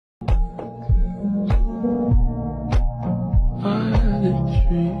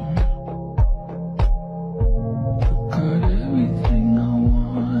dream. I got everything I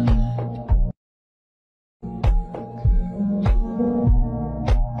wanted.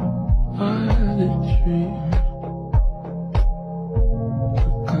 I had a dream.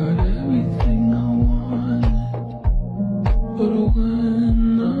 I got everything I wanted. But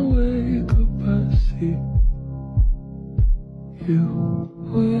when I wake up, I see you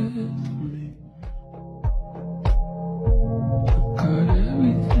with me. I got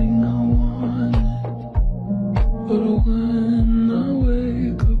everything I wanted. But when I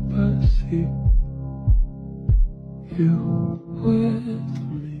wake up, I see you with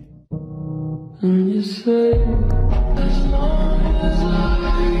me. And you say, as long as I'm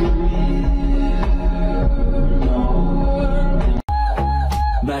here, no one.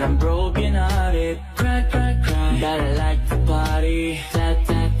 But I'm broken hearted, cry, cry, cry. But I like to party, tap,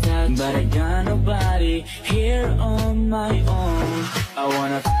 tap, tap. But I got nobody here on my own. I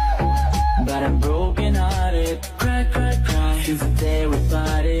wanna, but I'm broken hearted, cry, cry, cry. Since the day we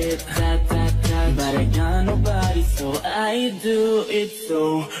parted, tap, tap, tap. But I got nobody, so I do it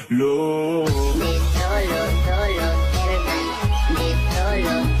so low. Live solo, solo, everybody. Live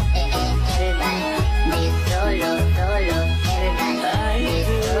solo, everybody. Live solo, solo, everybody.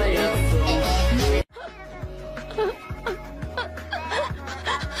 Live solo, everybody.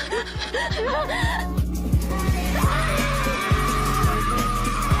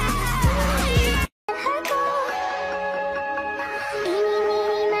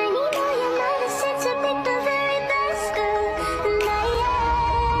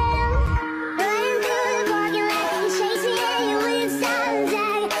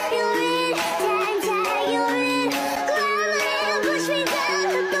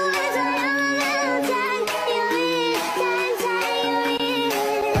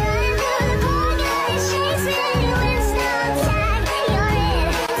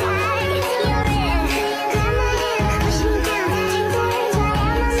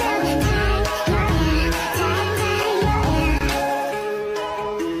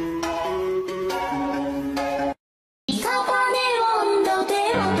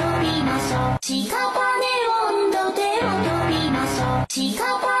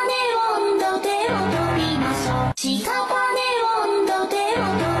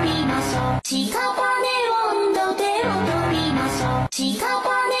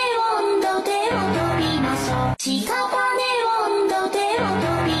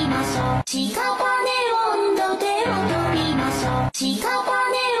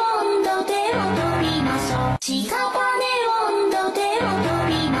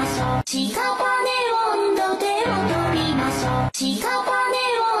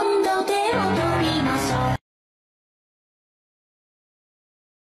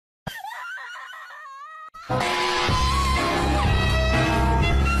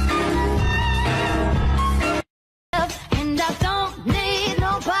 And I don't need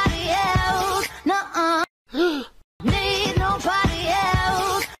nobody else. Nuh-uh. Need nobody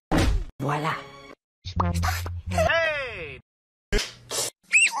else. Voila. Hey!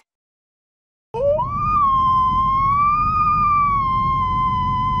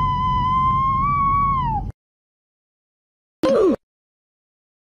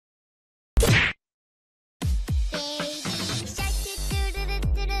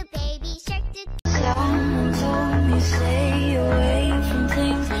 Come and told me stay away from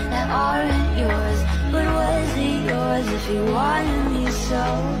things that aren't yours. But was it yours if you wanted me so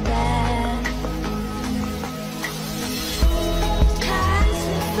bad? Had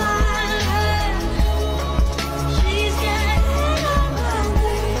to find her. She's getting on my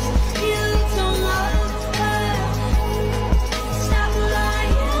nerves. You don't love her. Stop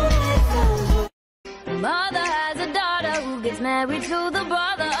lying with her. Mother has a daughter who gets married to the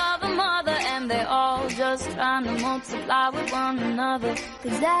brother of a mother, and they all just trying to multiply with one another.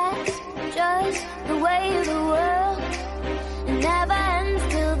 'Cause that's just the way of the world. It never ends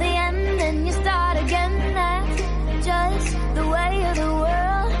till the end, and you start again. That's just the way of the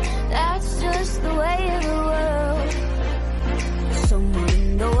world. That's just the way of the world. Someone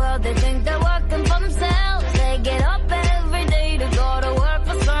in the world, they think they're working for themselves. They get up every day to go to work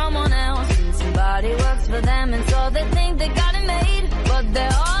for someone else, and somebody works for them, and so they think they got it made. But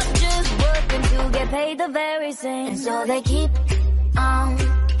they're all just working to get paid the very same. And so they keep on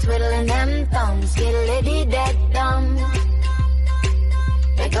twiddling them thumbs, skiddly-dee-dad-dum.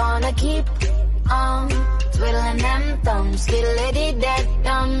 They're gonna keep on twiddling them thumbs,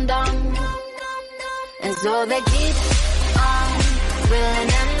 skiddly-dee-dad-dum-dum. And so they keep on twiddling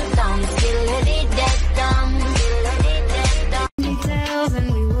them thumbs, skiddly-dee-dad-dum. Details, and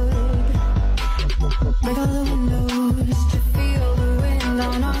we would break all the windows to feel the wind on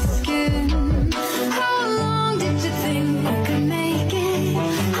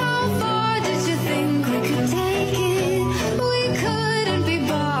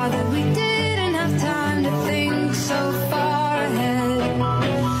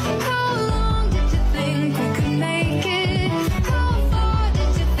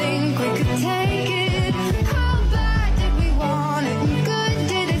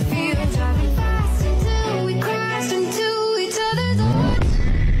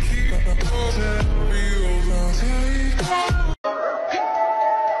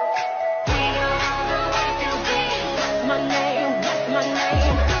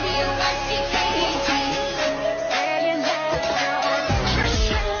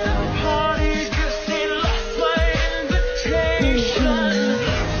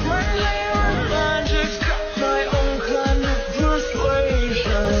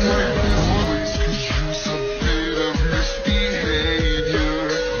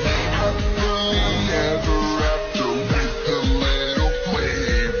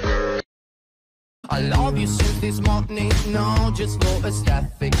I love you since this morning, no, just no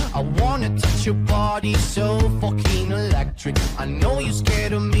aesthetic. I wanna touch your body, so fucking electric. I know you're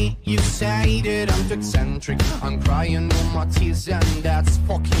scared of me, you say that I'm too eccentric. I'm crying all my tears and that's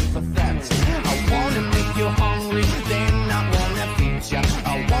fucking pathetic. I wanna make you hungry, then I wanna feed ya.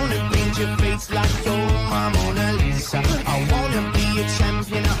 I wanna paint your face like you're my Mona Lisa. I wanna be a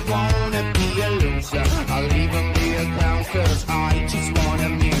champion, I wanna be a loser. I'll even be a clown cause I just wanna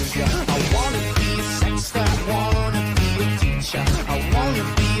amuse ya. I wanna be a sex that wanna be a teacher. I wanna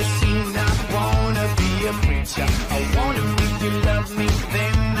be a singer, I wanna be a preacher. I wanna make you love me,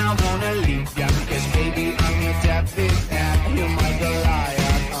 then I wanna leave ya. Cause baby I'm your David and you're my Goliath.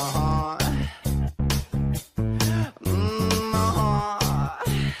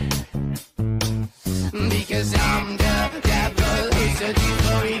 Because I'm the devil who's a deep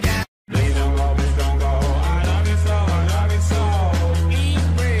down.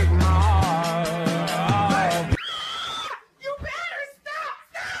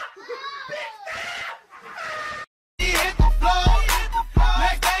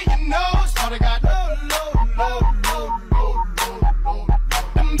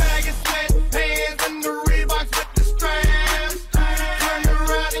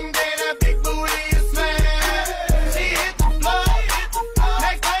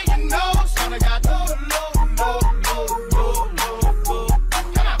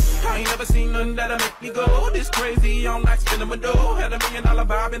 That'll make me go this crazy on like spinning my dough. Had $1 million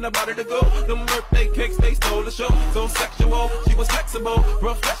vibe in the body to go. Them birthday cakes, they stole the show. So sexual, she was flexible,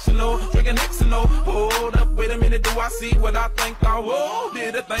 professional, drinking Xano. Hold up, wait a minute, do I see what I think I will?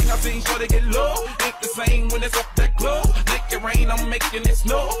 Did a thing I seen, sure to get low. Ain't the same when it's up that close. Make it rain, I'm making it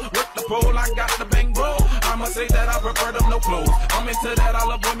snow. Work the pole, I got the bang bro. I'ma say that I prefer them no clothes. I'm into that, I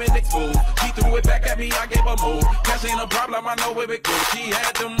love women exposed. She threw it back at me, I gave her more. Cash ain't a problem, I know where it goes. She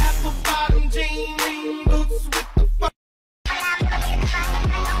had them apple bottom jeans, boots with the fuck.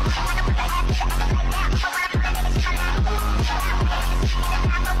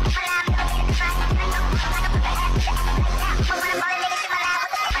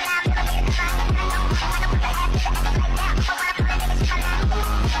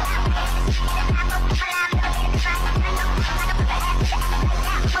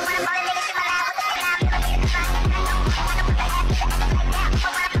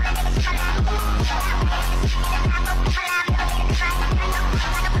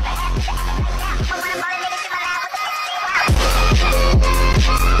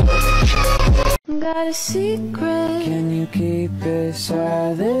 Got a secret. Can you keep it?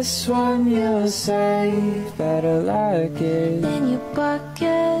 Swear this one you'll save. Better like it. In your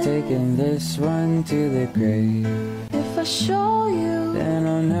pocket. Taking this one to the grave. If I show you, Then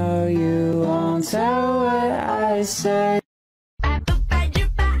I'll know you won't tell what I say.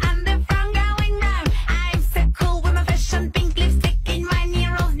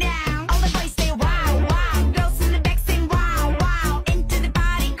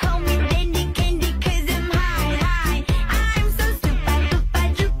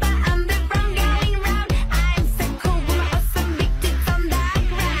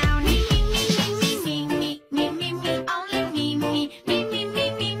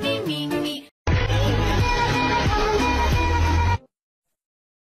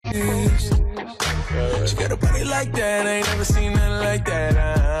 She got a body like that, I ain't never seen nothing like that.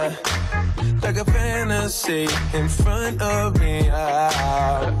 Like a fantasy in front of me.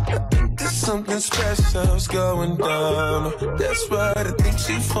 I think there's something special's going down. That's right, I think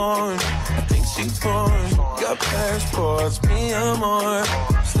she foreign. I think she foreign. Got passports, me I'm more.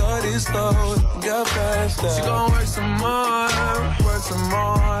 Started slow, got past that. She gon' work some more, work some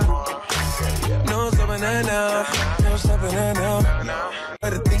more. No stopping her now, no stopping her now.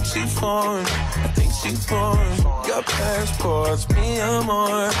 But I think she foreign, I think she foreign. Got passports, me I'm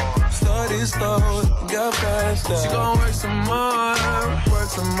more. Started slow, got past that. She gon' work some more, work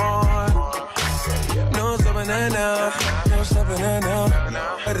some more. No stopping her now, no stopping her now.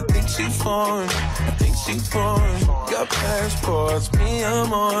 But I think she foreign, I think she foreign. Got passports, me I'm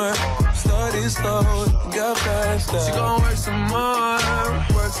more. Started slow, got past that. She gon' work some more,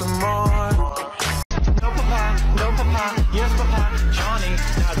 work some more. No papa, yes papa, Johnny.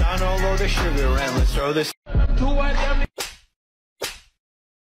 Now down all the sugar and let's throw this.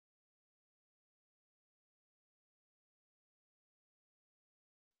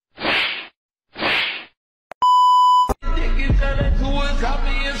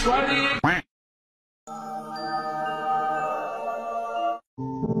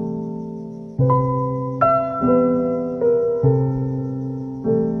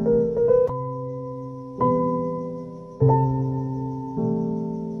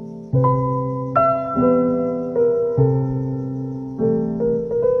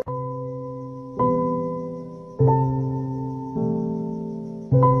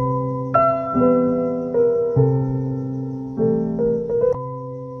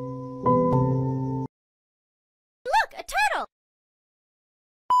 Look, a turtle!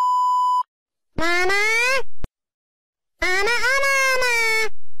 Mama! Mama, oh mama!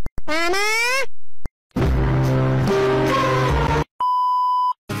 Mama!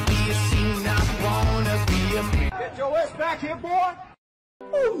 Be a scene, I wanna be a man. Get your ass back here, boy!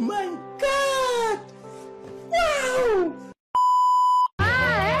 Oh my God! Wow!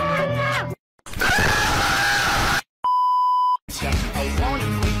 I wanna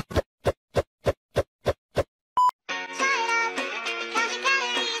be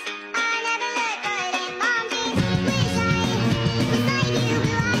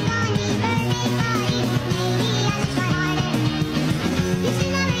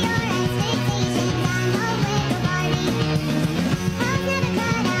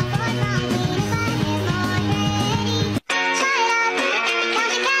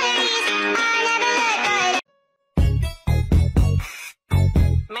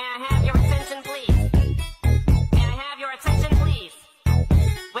May I have your attention, please? May I have your attention, please?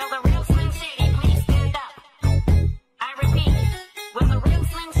 Will the real Slim Shady please stand up? I repeat, will the real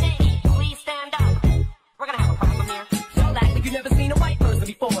Slim Shady please stand up? We're gonna have a problem here. Y'all act like you never seen a white person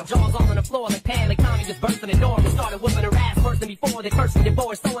before. Jaws all on the floor like Pam, like Tommy just burst in the door and started whooping her ass worse than before. They cursed and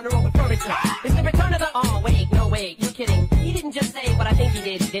divorced, sewing her over furniture. It's the return of the. Oh wait, no wait, you're kidding. He didn't just say what I think he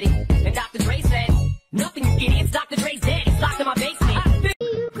did he? And Dr. Dre said, nothing, you idiots. Dr. Dre's dead. He's locked in my basement.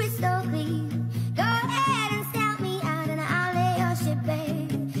 Crystal clean. Go ahead and sell me out and I'll lay your shit bare.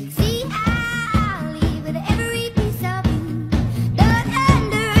 See, I'll leave with every piece of you. Don't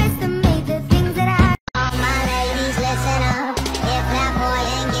underestimate the things that I. All my ladies, listen up. If that boy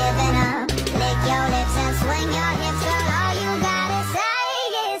ain't giving up, lick your lips and swing your hips, girl. All you gotta say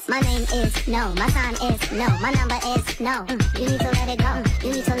is my name is no, my sign is no, my number is no. You need to let it go.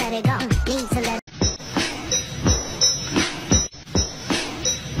 You need to let it go. Need to let.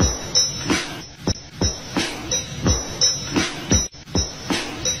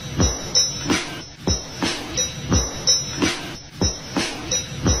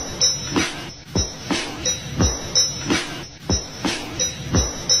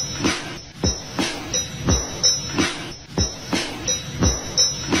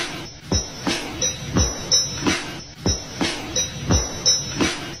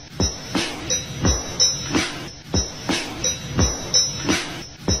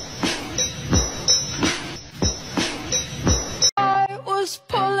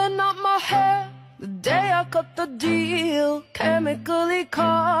 Pulling up my hair the day I cut the deal. Chemically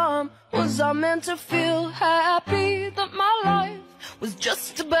calm. Was I meant to feel happy that my life was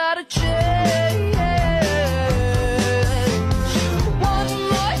just about to change? What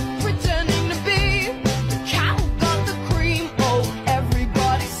am I pretending to be? The cow got the cream. Oh,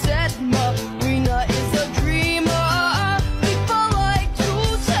 everybody said Marina is a dreamer. People like to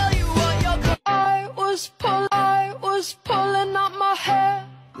tell you what you're gonna. I was pulling up my hair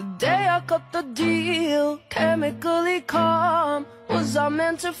the day I cut the deal. Chemically calm. Was I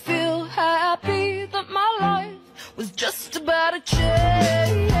meant to feel happy that my life was just about to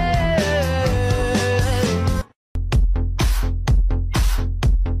change?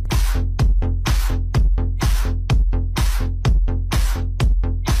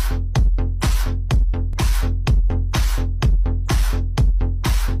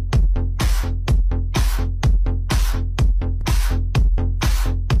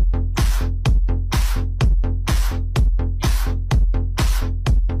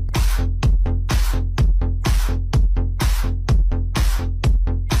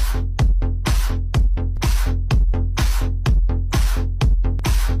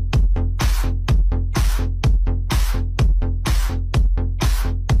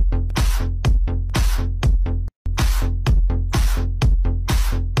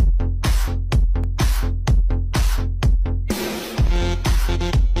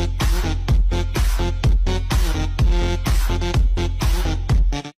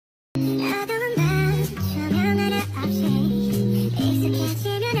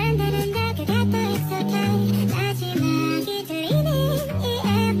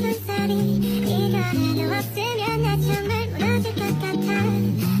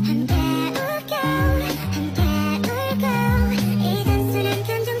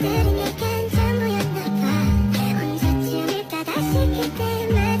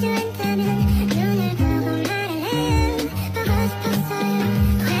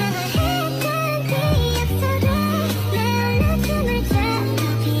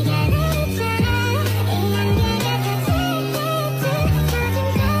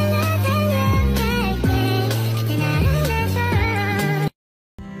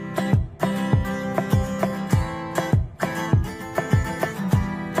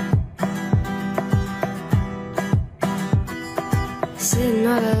 sitting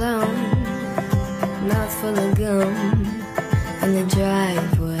all alone, mouth full of gum in the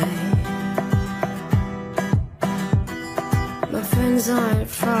driveway. My friends aren't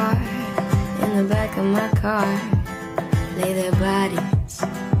far, in the back of my car lay their bodies.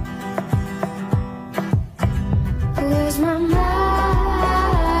 Where's my mind?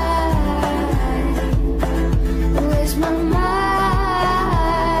 Where's my mind?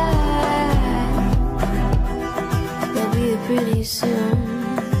 They'll be here pretty soon,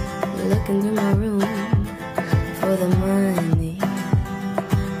 looking through my room for the money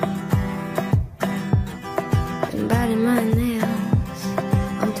and biting my nails.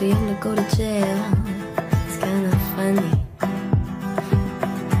 I'm too young to go to jail. It's kinda funny.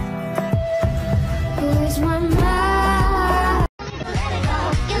 Where's my mind?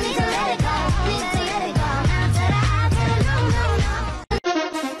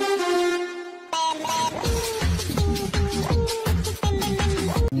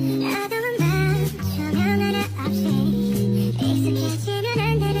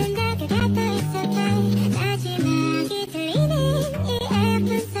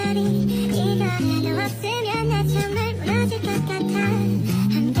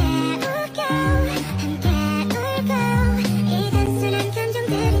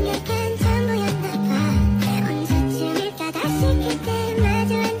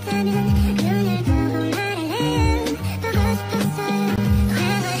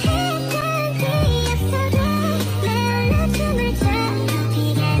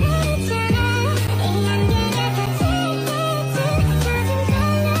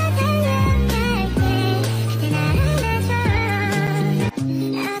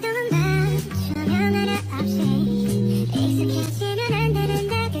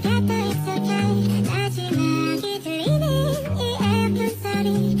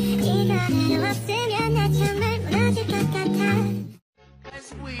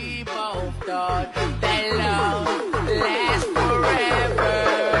 We both thought that love lasts forever,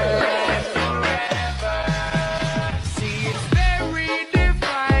 lasts forever. See, it's very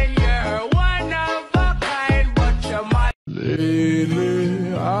divine. You're one of a kind, but you're my.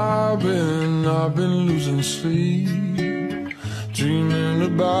 Lately, I've been losing sleep, dreaming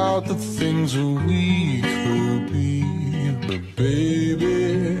about the things that we could be. But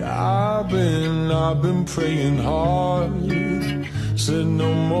baby, I've been praying hard. Said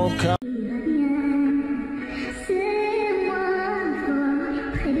no more.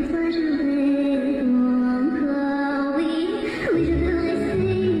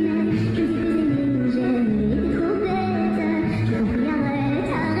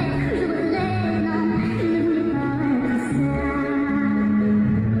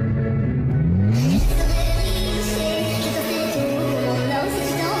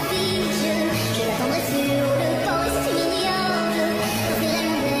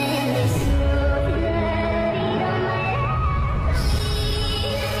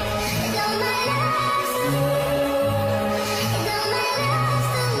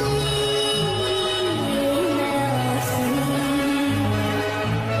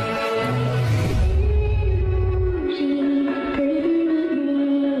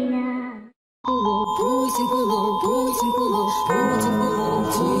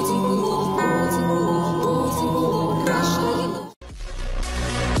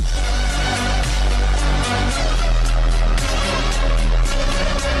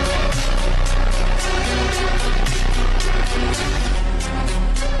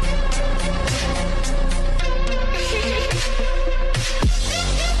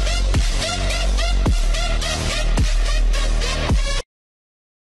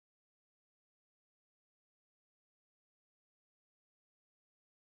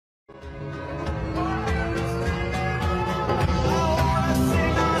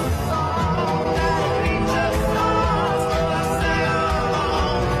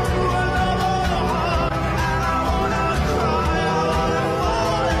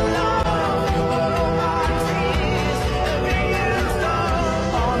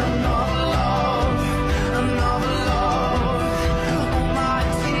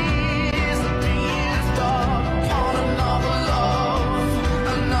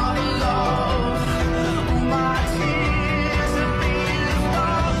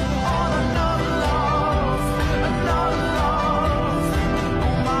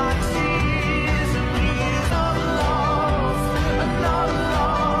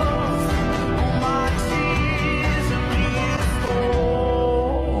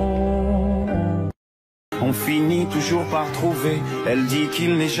 on finit toujours par trouver. Elle dit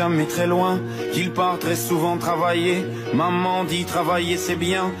qu'il n'est jamais très loin, qu'il part très souvent travailler. Maman dit travailler c'est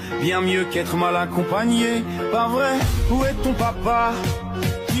bien, bien mieux qu'être mal accompagné. Pas vrai, où est ton papa?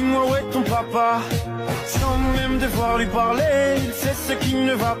 Dis-moi où est ton papa? Sans même devoir lui parler, il sait ce qui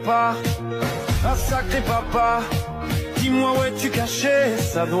ne va pas. Ah sacré papa, dis-moi où es-tu caché?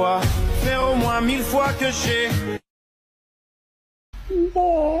 Ça doit faire au moins 1000 fois que j'ai...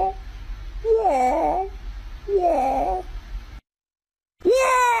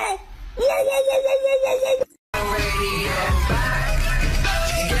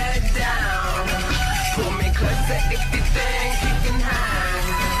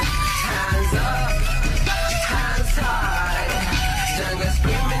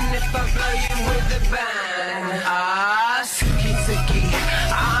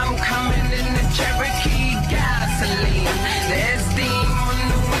 I'm coming in the Cherokee gasoline. There's steam on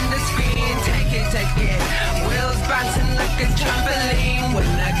the window screen. Take it. Wheels bouncing like a trampoline. When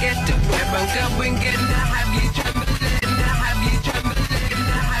I get to where I'm going, gonna have you trembling. I have you trembling.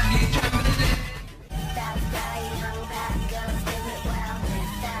 I have you trembling. That's that young bad girls do it well.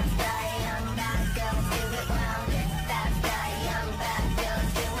 That's that young bad girls do it well. That's that young bad girls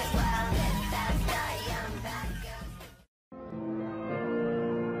do it well. That's that young bad girls.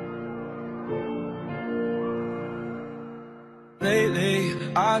 Lately,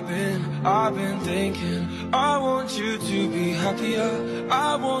 I've been thinking, I want you to be happier.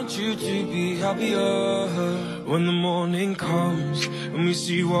 I want you to be happier. When the morning comes and we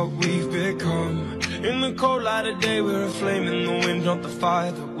see what we've become. In the cold light of day, we're a flame in the wind, not the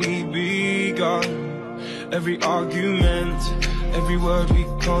fire that we begun. Every argument, every word we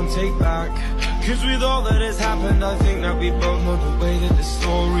can't take back. Cause with all that has happened, I think that we both know the way that the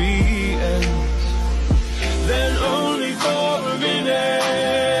story ends. Then only for a minute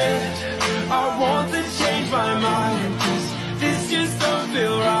I want to change my mind, 'cause this just don't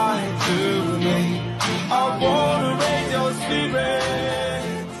feel right to me. I wanna raise your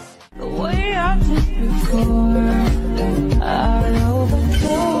spirits. The way I did before, I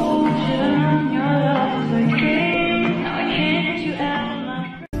overtold you your love again. Now can't you have my...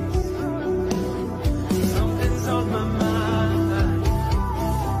 Something's on my mind,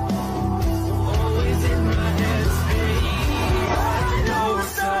 always in my head space. I know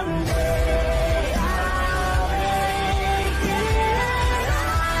someday I'll make it.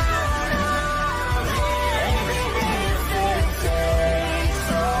 Everything that takes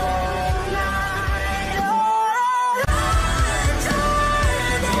all night.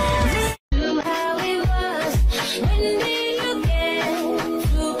 To how it was. When did you get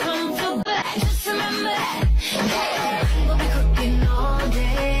too comfortable? Just remember that. We'll be cooking all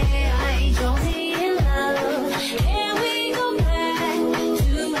day. I ain't jonesy in love. Can we go back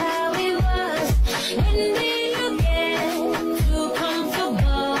to how it was? When did you get too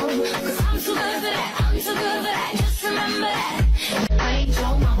comfortable? 'Cause I'm too good for that. I'm too good for that. Just remember that. I ain't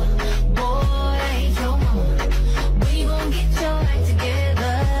your mama. Boy, I ain't your mama. We gon' get your act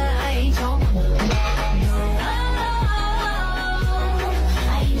together. I ain't your mama. No,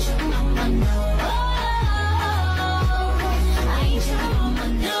 I ain't your mama. No, I ain't your mama.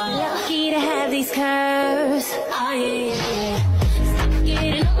 No. Lucky to have these curves. Oh yeah. Stop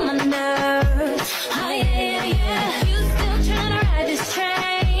getting on my nerves. Oh yeah. You still tryna ride this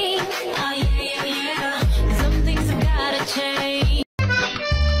train? Oh yeah. Some things have gotta change.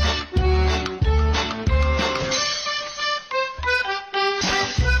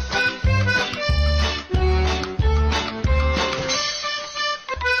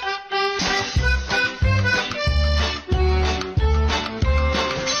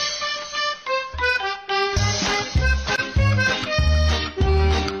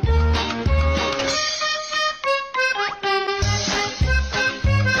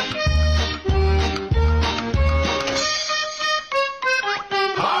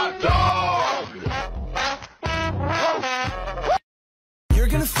 You're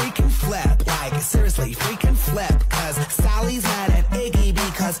gonna freaking flip, like seriously, freaking flip. Cause Sally's mad at Iggy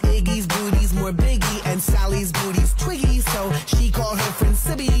because Iggy's booty's more biggie and Sally's booty's twiggy. So she called her friend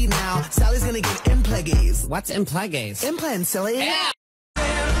Sibby. Now Sally's gonna get impleggies. What's impleggies? Implants, silly. Yeah.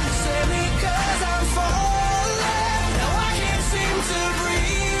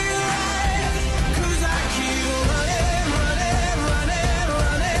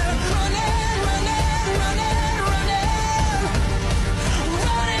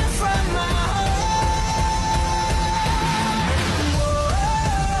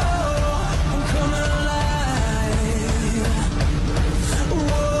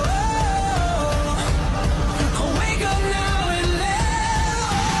 Wake up now and let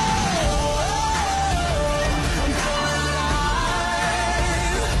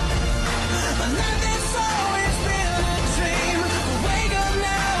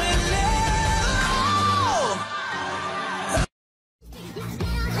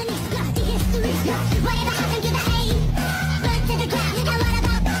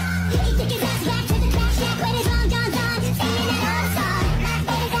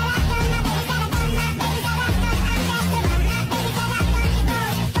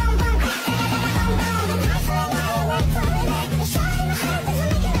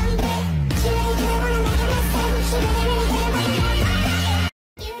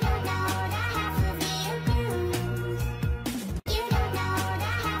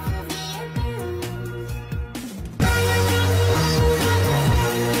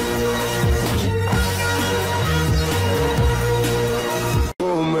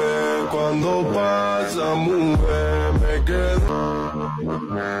Dime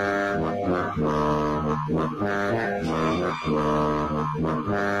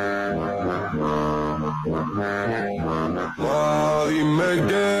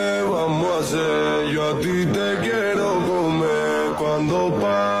qué vamos a hacer, yo a ti te quiero comer. Cuando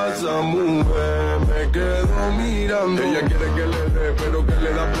pasa mujer, me quedo mirando. Ella quiere que le dé, pero que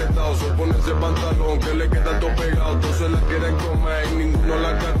le da apretado. Se pone ese pantalón que le queda todo pegado. Todos se la quieren comer y ninguno la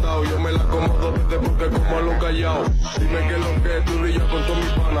ha catado. Yo me la como 2 veces porque como a lo callado. Dime que lo que tú brillas con todo mi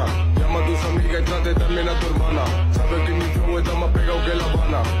pana. Llama a tus amigas y trate también a tu hermana. Sabes que mi flow está más pegado que La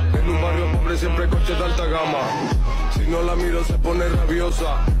Habana. En un barrio pobre siempre coche de alta gama. Si no la miro se pone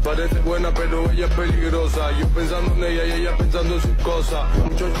rabiosa. Parece buena pero ella es peligrosa. Yo pensando en ella y ella pensando en sus cosas.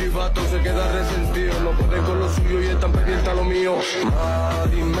 Muchos chivatos se quedan resentidos. No pueden con lo suyo y están pendientes a lo mío.